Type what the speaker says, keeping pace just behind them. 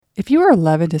If you are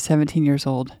 11 to 17 years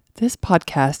old, this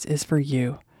podcast is for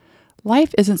you.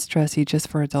 Life isn't stressy just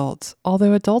for adults,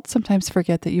 although adults sometimes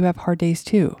forget that you have hard days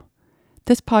too.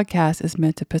 This podcast is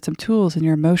meant to put some tools in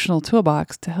your emotional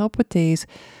toolbox to help with days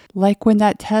like when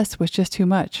that test was just too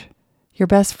much. Your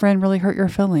best friend really hurt your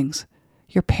feelings.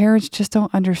 Your parents just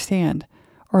don't understand,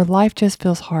 or life just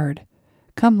feels hard.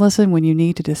 Come listen when you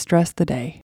need to distress the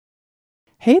day.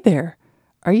 Hey there,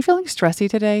 are you feeling stressy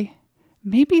today?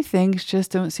 Maybe things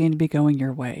just don't seem to be going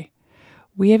your way.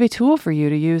 We have a tool for you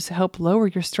to use to help lower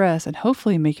your stress and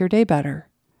hopefully make your day better.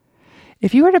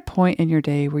 If you are at a point in your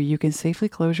day where you can safely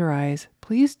close your eyes,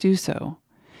 please do so.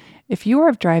 If you are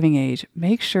of driving age,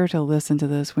 make sure to listen to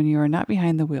this when you are not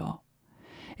behind the wheel.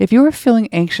 If you are feeling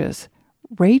anxious,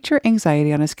 rate your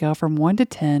anxiety on a scale from 1 to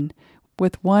 10,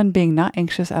 with 1 being not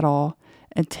anxious at all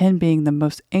and 10 being the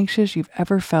most anxious you've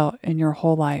ever felt in your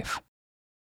whole life.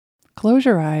 Close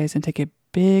your eyes and take a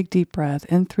big deep breath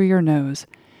in through your nose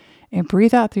and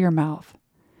breathe out through your mouth.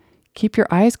 Keep your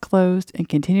eyes closed and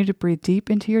continue to breathe deep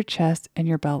into your chest and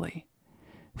your belly.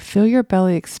 Feel your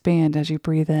belly expand as you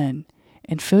breathe in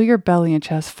and feel your belly and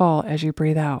chest fall as you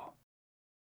breathe out.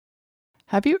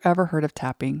 Have you ever heard of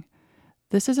tapping?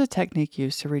 This is a technique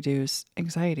used to reduce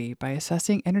anxiety by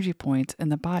assessing energy points in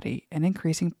the body and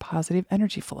increasing positive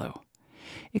energy flow.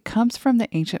 It comes from the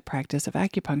ancient practice of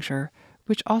acupuncture,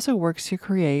 which also works to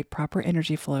create proper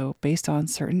energy flow based on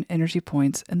certain energy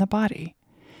points in the body.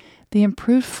 The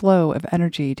improved flow of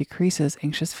energy decreases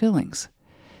anxious feelings.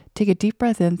 Take a deep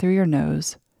breath in through your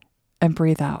nose and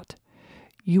breathe out.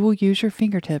 You will use your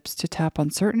fingertips to tap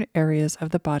on certain areas of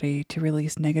the body to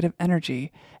release negative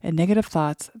energy and negative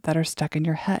thoughts that are stuck in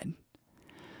your head.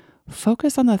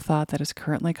 Focus on the thought that is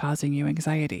currently causing you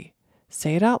anxiety.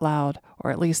 Say it out loud,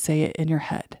 or at least say it in your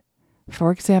head.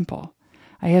 For example,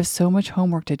 I have so much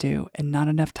homework to do and not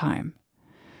enough time.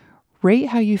 Rate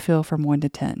how you feel from 1 to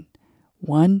 10.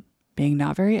 1 being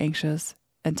not very anxious,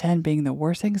 and 10 being the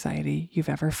worst anxiety you've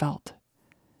ever felt.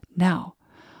 Now,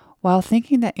 while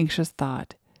thinking that anxious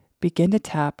thought, begin to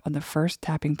tap on the first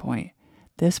tapping point.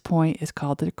 This point is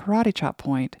called the karate chop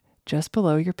point, just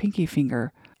below your pinky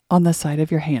finger on the side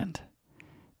of your hand.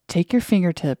 Take your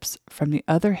fingertips from the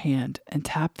other hand and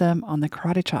tap them on the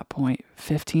karate chop point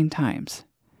 15 times.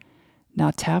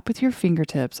 Now tap with your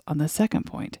fingertips on the second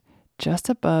point, just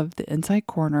above the inside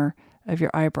corner of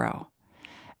your eyebrow.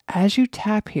 As you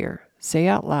tap here, say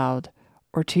out loud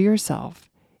or to yourself,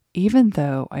 even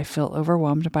though I feel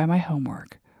overwhelmed by my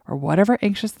homework or whatever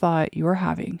anxious thought you are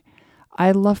having,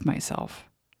 I love myself.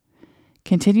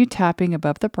 Continue tapping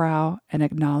above the brow and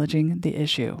acknowledging the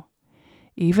issue.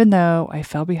 Even though I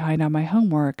fell behind on my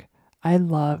homework, I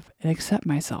love and accept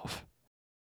myself.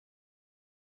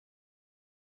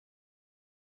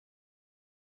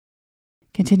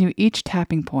 Continue each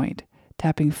tapping point,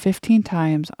 tapping 15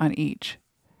 times on each.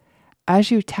 As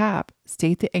you tap,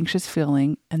 state the anxious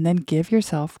feeling and then give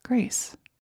yourself grace.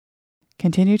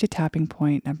 Continue to tapping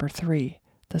point number 3,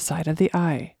 the side of the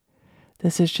eye.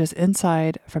 This is just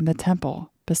inside from the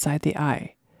temple beside the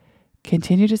eye.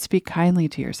 Continue to speak kindly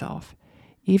to yourself.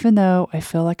 Even though I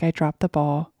feel like I dropped the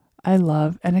ball, I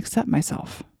love and accept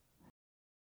myself.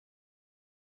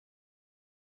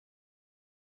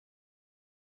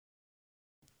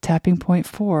 Tapping point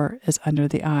 4 is under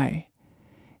the eye.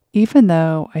 Even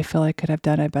though I feel I could have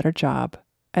done a better job,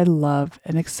 I love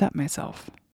and accept myself.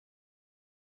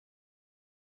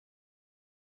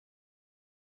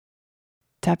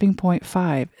 Tapping point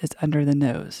 5 is under the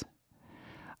nose.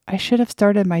 I should have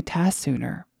started my task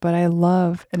sooner, but I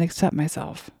love and accept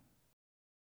myself.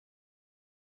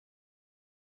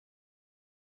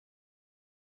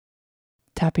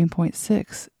 Tapping point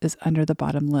 6 is under the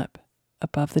bottom lip,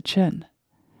 above the chin.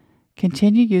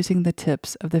 Continue using the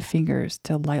tips of the fingers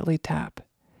to lightly tap.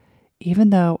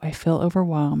 Even though I feel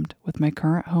overwhelmed with my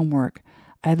current homework,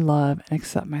 I love and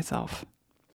accept myself.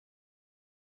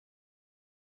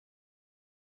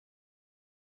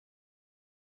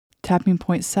 Tapping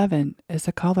point 7 is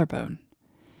the collarbone.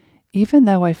 Even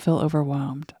though I feel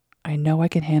overwhelmed, I know I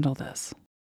can handle this.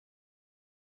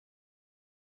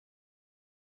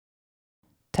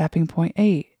 Tapping point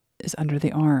 8 is under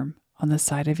the arm on the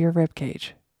side of your rib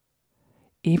cage.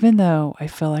 Even though I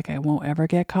feel like I won't ever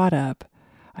get caught up,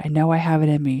 I know I have it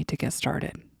in me to get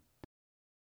started.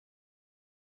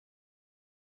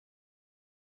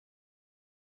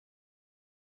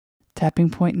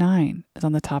 Tapping point 9 is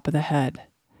on the top of the head.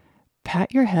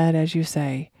 Pat your head as you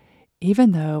say,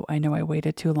 even though I know I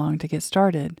waited too long to get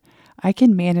started, I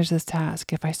can manage this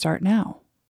task if I start now.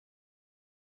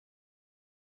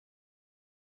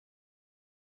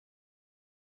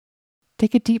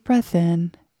 Take a deep breath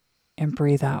in and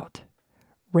breathe out.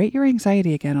 Rate your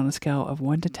anxiety again on a scale of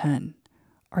 1 to 10.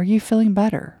 Are you feeling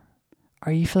better?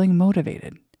 Are you feeling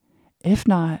motivated? If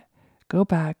not, go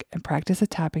back and practice a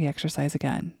tapping exercise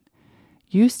again.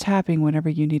 Use tapping whenever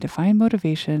you need to find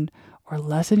motivation or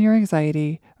lessen your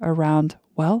anxiety around,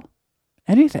 well,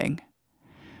 anything.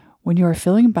 When you are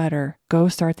feeling better, go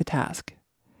start the task.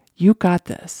 You got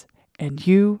this, and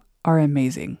you are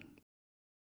amazing.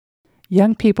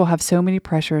 Young people have so many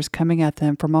pressures coming at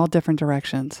them from all different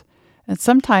directions, and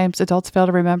sometimes adults fail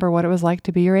to remember what it was like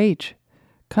to be your age.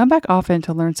 Come back often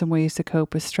to learn some ways to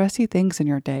cope with stressy things in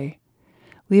your day.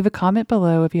 Leave a comment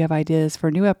below if you have ideas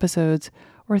for new episodes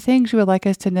or things you would like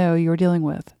us to know you are dealing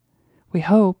with. We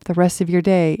hope the rest of your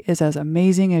day is as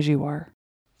amazing as you are.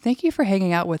 Thank you for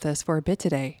hanging out with us for a bit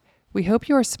today. We hope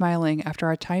you are smiling after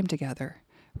our time together.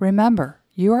 Remember,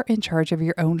 you are in charge of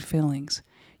your own feelings.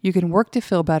 You can work to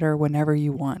feel better whenever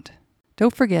you want.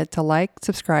 Don't forget to like,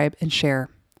 subscribe, and share.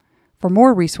 For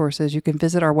more resources, you can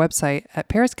visit our website at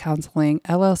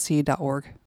pariscounselingllc.org.